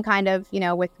 is you can kind of,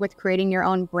 with creating your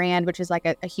own brand, which is like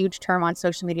a huge term on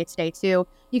social media today too,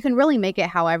 you can really make it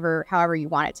however you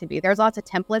want it to be. There's lots of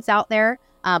templates out there,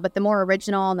 but the more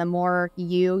original and the more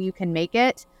you can make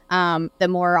it, the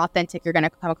more authentic you're going to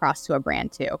come across to a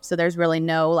brand too. So there's really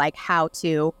no like how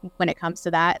to when it comes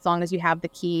to that. As long as you have the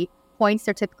key points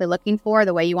they're typically looking for,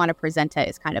 the way you want to present it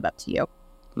is kind of up to you.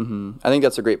 Mm-hmm. I think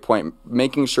that's a great point.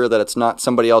 Making sure that it's not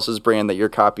somebody else's brand that you're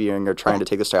copying or trying to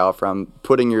take the style from,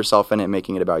 putting yourself in it and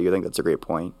making it about you. I think that's a great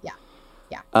point. Yeah.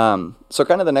 So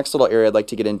kind of the next little area I'd like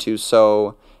to get into.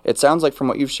 So it sounds like from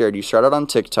what you've shared, you started on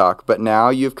TikTok, but now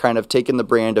you've kind of taken the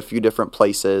brand a few different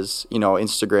places,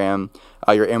 Instagram,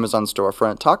 your Amazon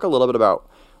storefront. Talk a little bit about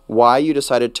why you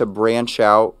decided to branch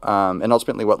out, and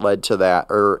ultimately what led to that,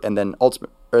 and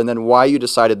then why you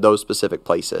decided those specific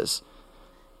places.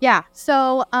 Yeah.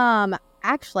 So,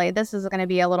 actually, this is going to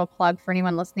be a little plug for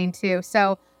anyone listening too.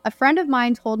 So a friend of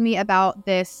mine told me about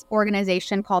this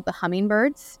organization called the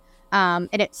Hummingbirds. And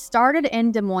it started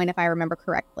in Des Moines, if I remember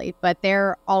correctly, but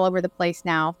they're all over the place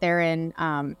now. They're in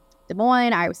Des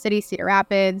Moines, Iowa City, Cedar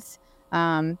Rapids.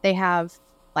 They have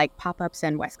like pop-ups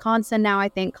in Wisconsin now, I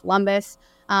think, Columbus.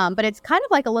 But it's kind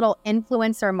of like a little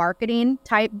influencer marketing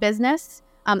type business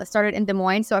that started in Des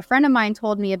Moines. So a friend of mine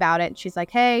told me about it. And she's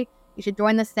like, hey, You should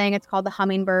join this thing. It's called the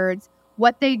Hummingbirds.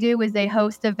 What they do is they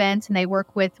host events and they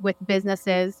work with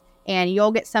businesses, and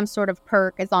you'll get some sort of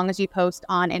perk as long as you post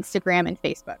on Instagram and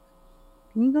Facebook.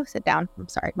 Can you go sit down? I'm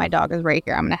sorry. My dog is right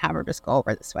here. I'm going to have her just go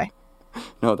over this way.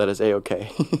 No, that is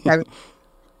A-okay.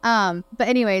 But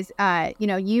anyways,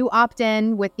 you opt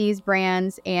in with these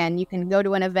brands and you can go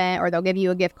to an event or they'll give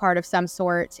you a gift card of some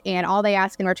sort. And all they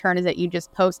ask in return is that you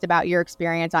just post about your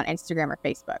experience on Instagram or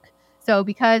Facebook. So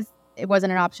because it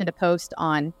wasn't an option to post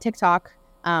on TikTok,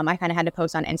 I kind of had to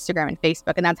post on Instagram and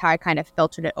Facebook. And that's how I kind of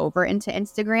filtered it over into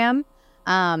Instagram.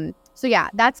 So yeah,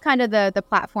 that's kind of the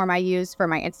platform I use for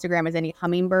my Instagram, is any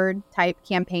Hummingbird type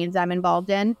campaigns I'm involved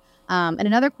in. And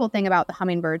another cool thing about the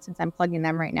Hummingbird, since I'm plugging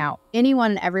them right now,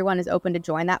 anyone and everyone is open to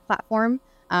join that platform,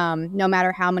 no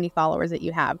matter how many followers that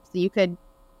you have. So you could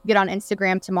get on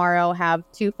Instagram tomorrow, have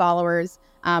 2 followers,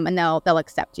 and they'll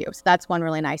accept you. So that's one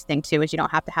really nice thing too, is you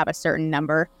don't have to have a certain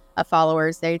number of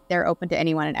followers. They're open to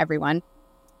anyone and everyone.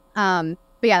 But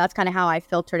yeah, that's kind of how I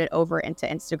filtered it over into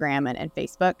Instagram and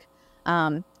Facebook.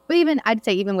 But I'd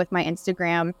say even with my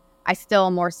Instagram, I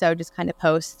still more so just kind of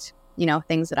post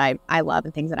things that I love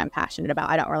and things that I'm passionate about.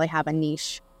 I don't really have a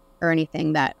niche or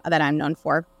anything that I'm known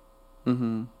for.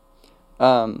 Mm-hmm.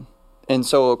 And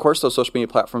so, of course, those social media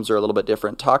platforms are a little bit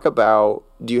different. Talk about,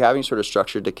 do you have any sort of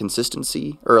structure to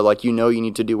consistency? Or you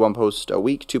need to do 1 post a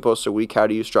week, 2 posts a week? How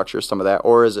do you structure some of that?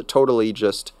 Or is it totally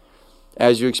just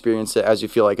as you experience it, as you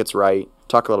feel like it's right?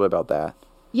 Talk a little bit about that.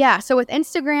 Yeah. So with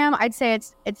Instagram, I'd say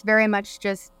it's very much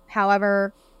just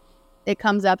however it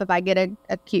comes up. If I get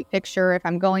a cute picture, if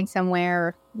I'm going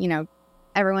somewhere,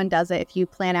 everyone does it. If you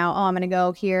plan out, I'm going to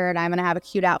go here and I'm going to have a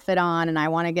cute outfit on and I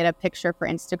want to get a picture for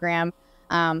Instagram.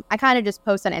 I kind of just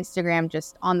post on Instagram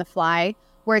just on the fly.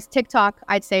 Whereas TikTok,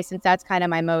 I'd say, since that's kind of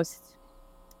my most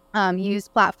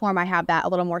used platform, I have that a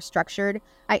little more structured.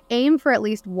 I aim for at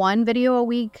least 1 video a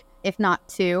week, if not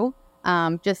 2.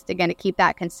 Just again, to keep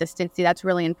that consistency. That's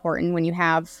really important when you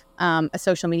have a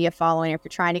social media following, or if you're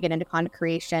trying to get into content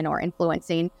creation or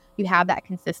influencing, you have that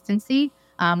consistency.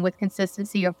 With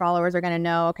consistency, your followers are going to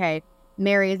know, okay,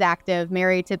 Mary is active.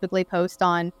 Mary typically posts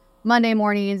on Monday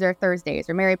mornings or Thursdays,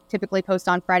 or Mary typically posts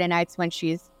on Friday nights when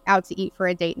she's out to eat for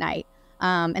a date night.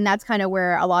 And that's kind of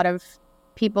where a lot of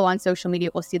people on social media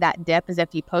will see that dip, is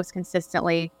if you post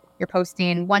consistently, you're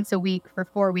posting once a week for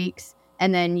 4 weeks,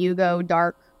 and then you go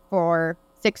dark for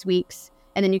 6 weeks,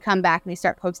 and then you come back and you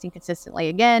start posting consistently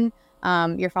again.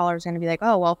 Your followers are going to be like,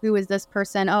 oh, well, who is this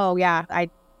person? Oh yeah,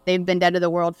 they've been dead to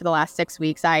the world for the last 6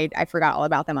 weeks. I forgot all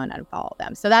about them and unfollowed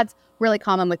them. So that's really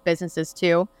common with businesses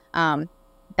too.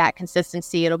 That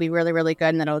consistency, it'll be really, really good,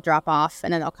 and then it'll drop off,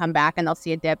 and then they'll come back and they'll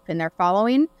see a dip in their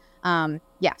following. So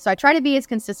I try to be as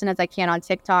consistent as I can on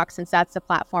TikTok, since that's the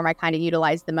platform I kind of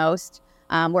utilize the most.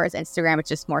 Whereas Instagram, it's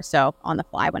just more so on the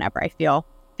fly whenever I feel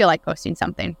like posting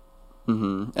something.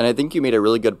 Mm-hmm. And I think you made a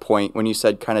really good point when you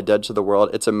said kind of dead to the world.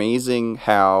 It's amazing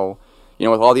how,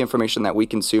 with all the information that we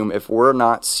consume, if we're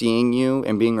not seeing you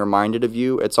and being reminded of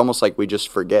you, it's almost like we just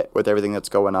forget with everything that's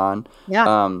going on.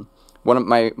 Yeah. One of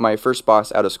my first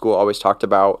boss out of school always talked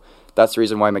about, that's the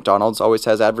reason why McDonald's always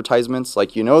has advertisements.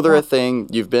 They're a thing.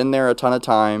 You've been there a ton of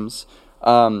times.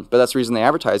 But that's the reason they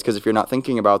advertise, because if you're not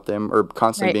thinking about them or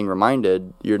constantly being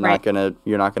reminded, you're not gonna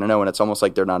know, and it's almost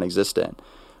like they're non-existent.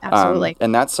 Absolutely.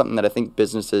 And that's something that I think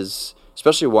businesses,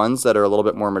 especially ones that are a little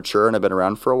bit more mature and have been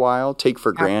around for a while, take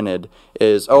for granted,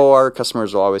 is, our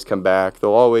customers will always come back.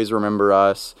 They'll always remember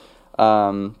us.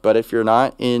 But if you're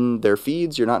not in their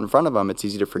feeds, you're not in front of them, it's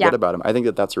easy to forget about them. I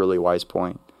think that's a really wise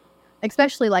point.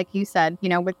 Especially like you said,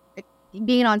 with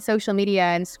being on social media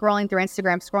and scrolling through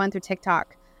Instagram, scrolling through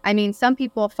TikTok. I mean, some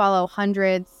people follow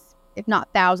hundreds, if not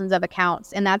thousands of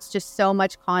accounts, and that's just so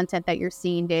much content that you're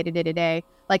seeing day to day to day.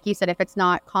 Like you said, if it's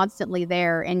not constantly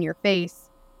there in your face,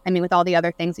 I mean, with all the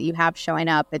other things that you have showing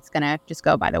up, it's going to just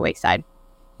go by the wayside.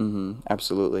 Mm-hmm.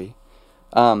 Absolutely.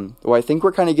 Well, I think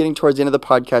we're kind of getting towards the end of the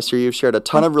podcast here. You've shared a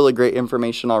ton of really great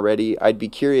information already. I'd be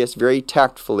curious, very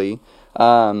tactfully,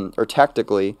 or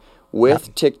tactically,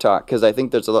 with TikTok, because I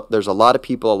think there's a lot of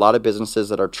people, a lot of businesses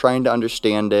that are trying to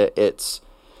understand it. It's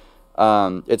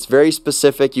very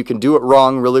specific. You can do it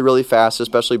wrong really, really fast,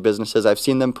 especially businesses. I've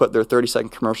seen them put their 30-second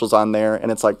commercials on there, and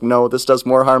it's like, no, this does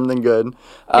more harm than good.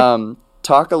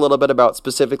 Talk a little bit about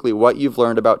specifically what you've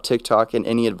learned about TikTok and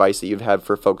any advice that you've had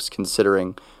for folks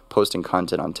considering posting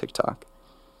content on TikTok.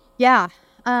 Yeah.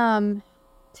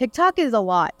 TikTok is a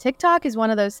lot. TikTok is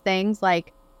one of those things,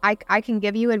 like, I can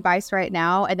give you advice right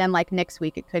now, and then like next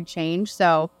week it could change.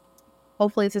 So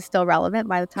hopefully this is still relevant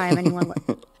by the time anyone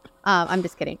listens. I'm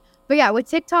just kidding. But yeah, with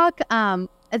TikTok, as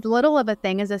little of a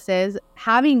thing as this is,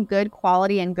 having good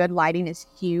quality and good lighting is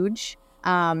huge.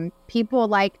 People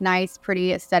like nice,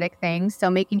 pretty aesthetic things. So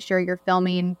making sure you're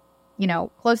filming,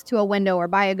 close to a window or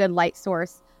by a good light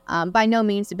source. By no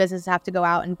means do businesses have to go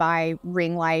out and buy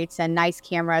ring lights and nice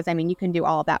cameras. I mean, you can do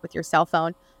all of that with your cell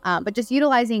phone. But just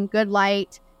utilizing good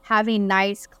light, having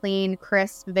nice, clean,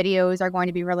 crisp videos are going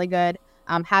to be really good.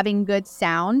 Having good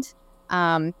sound.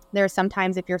 There are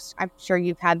sometimes I'm sure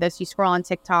you've had this, you scroll on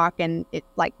TikTok and it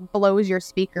like blows your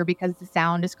speaker because the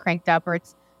sound is cranked up, or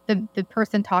it's the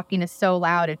person talking is so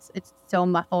loud, it's so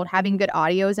muffled. Having good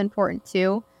audio is important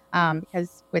too,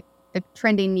 because with the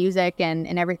trending music and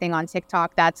everything on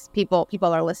TikTok, that's people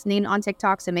are listening on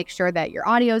TikTok. So make sure that your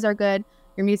audios are good,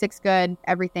 your music's good,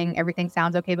 everything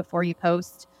sounds okay before you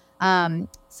post.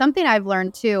 Something I've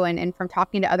learned too, and from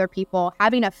talking to other people,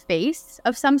 having a face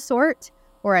of some sort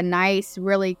or a nice,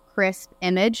 really crisp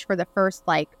image for the first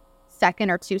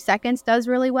second or 2 seconds does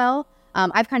really well.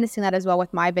 I've kind of seen that as well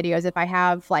with my videos. If I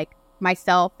have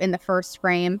myself in the first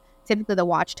frame, typically the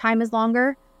watch time is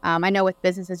longer. I know with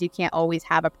businesses, you can't always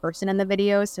have a person in the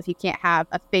videos. So if you can't have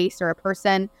a face or a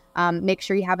person, make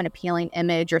sure you have an appealing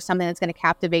image or something that's going to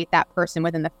captivate that person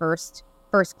within the first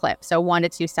clip. So 1 to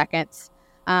 2 seconds.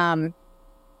 Trying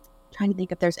to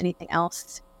think if there's anything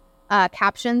else.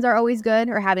 Captions are always good,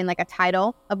 or having a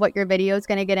title of what your video is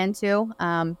going to get into.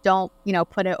 Don't,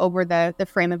 put it over the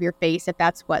frame of your face if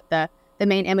that's what the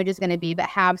main image is going to be, but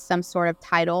have some sort of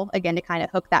title, again, to kind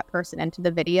of hook that person into the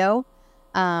video.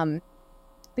 But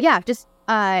yeah, just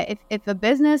if a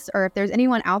business or if there's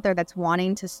anyone out there that's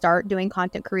wanting to start doing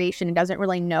content creation and doesn't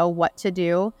really know what to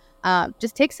do,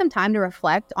 just take some time to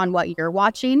reflect on what you're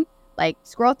watching.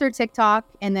 Scroll through TikTok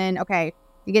and then, okay,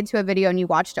 you get to a video and you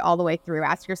watched it all the way through.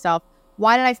 Ask yourself,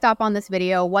 why did I stop on this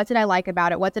video? What did I like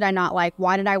about it? What did I not like?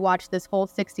 Why did I watch this whole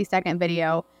 60-second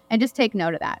video? And just take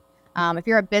note of that. If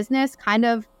you're a business, kind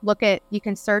of you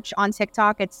can search on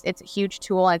TikTok. It's a huge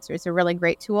tool. It's a really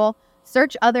great tool.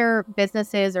 Search other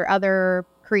businesses or other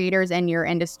creators in your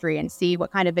industry and see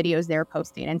what kind of videos they're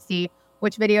posting, and see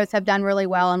which videos have done really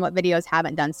well and what videos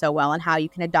haven't done so well, and how you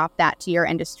can adopt that to your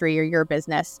industry or your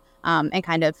business, and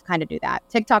kind of do that.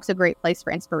 TikTok's a great place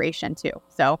for inspiration too.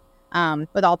 So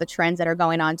with all the trends that are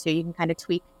going on too, you can kind of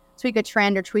tweak a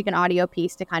trend or tweak an audio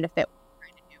piece to kind of fit what you're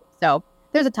trying to do. So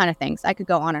there's a ton of things. I could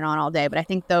go on and on all day, but I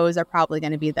think those are probably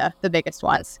going to be the biggest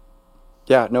ones.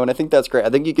 Yeah, no, and I think that's great. I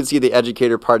think you can see the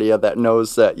educator part of you that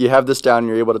knows that you have this down and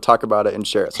you're able to talk about it and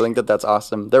share it. So I think that's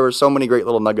awesome. There were so many great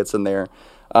little nuggets in there,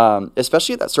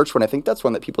 especially that search one. I think that's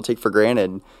one that people take for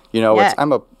granted. It's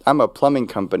I'm a plumbing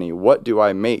company. What do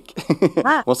I make?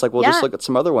 Well, it's just look at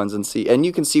some other ones and see. And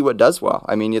you can see what does well.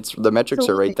 I mean, the metrics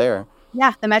are right there.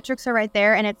 Yeah, the metrics are right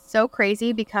there. And it's so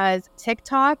crazy because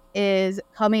TikTok is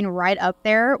coming right up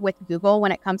there with Google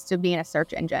when it comes to being a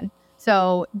search engine.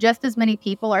 So just as many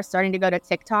people are starting to go to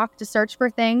TikTok to search for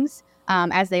things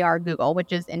as they are Google,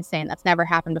 which is insane. That's never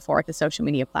happened before with a social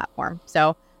media platform.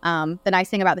 So the nice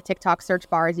thing about the TikTok search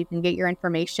bar is you can get your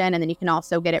information, and then you can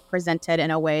also get it presented in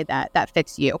a way that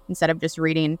fits you. Instead of just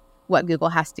reading what Google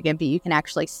has to give you, you can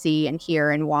actually see and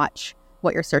hear and watch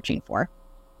what you're searching for.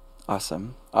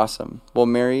 Awesome. Well,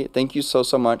 Mary, thank you so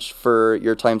much for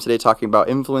your time today talking about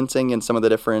influencing and some of the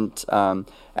different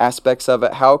aspects of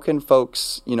it. How can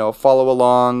folks, follow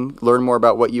along, learn more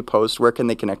about what you post? Where can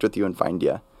they connect with you and find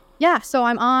you? Yeah, so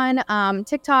I'm on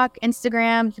TikTok,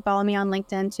 Instagram. You can follow me on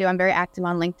LinkedIn too. I'm very active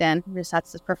on LinkedIn.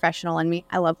 That's just professional in me.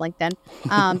 I love LinkedIn.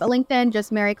 But LinkedIn,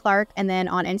 just Mary Clark. And then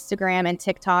on Instagram and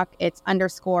TikTok, it's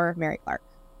 _Mary Clark.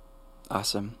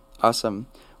 Awesome.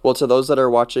 Well, to those that are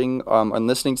watching and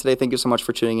listening today, thank you so much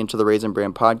for tuning into the Raise and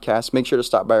Brand podcast. Make sure to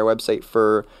stop by our website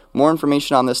for more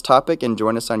information on this topic, and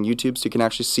join us on YouTube so you can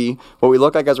actually see what we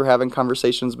look like as we're having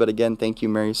conversations. But again, thank you,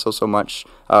 Mary, so much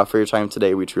for your time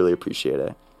today. We truly appreciate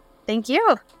it. Thank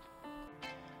you.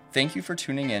 Thank you for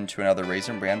tuning in to another Raise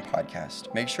and Brand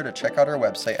podcast. Make sure to check out our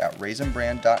website at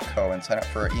raisinbrand.co and sign up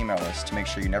for our email list to make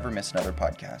sure you never miss another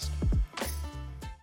podcast.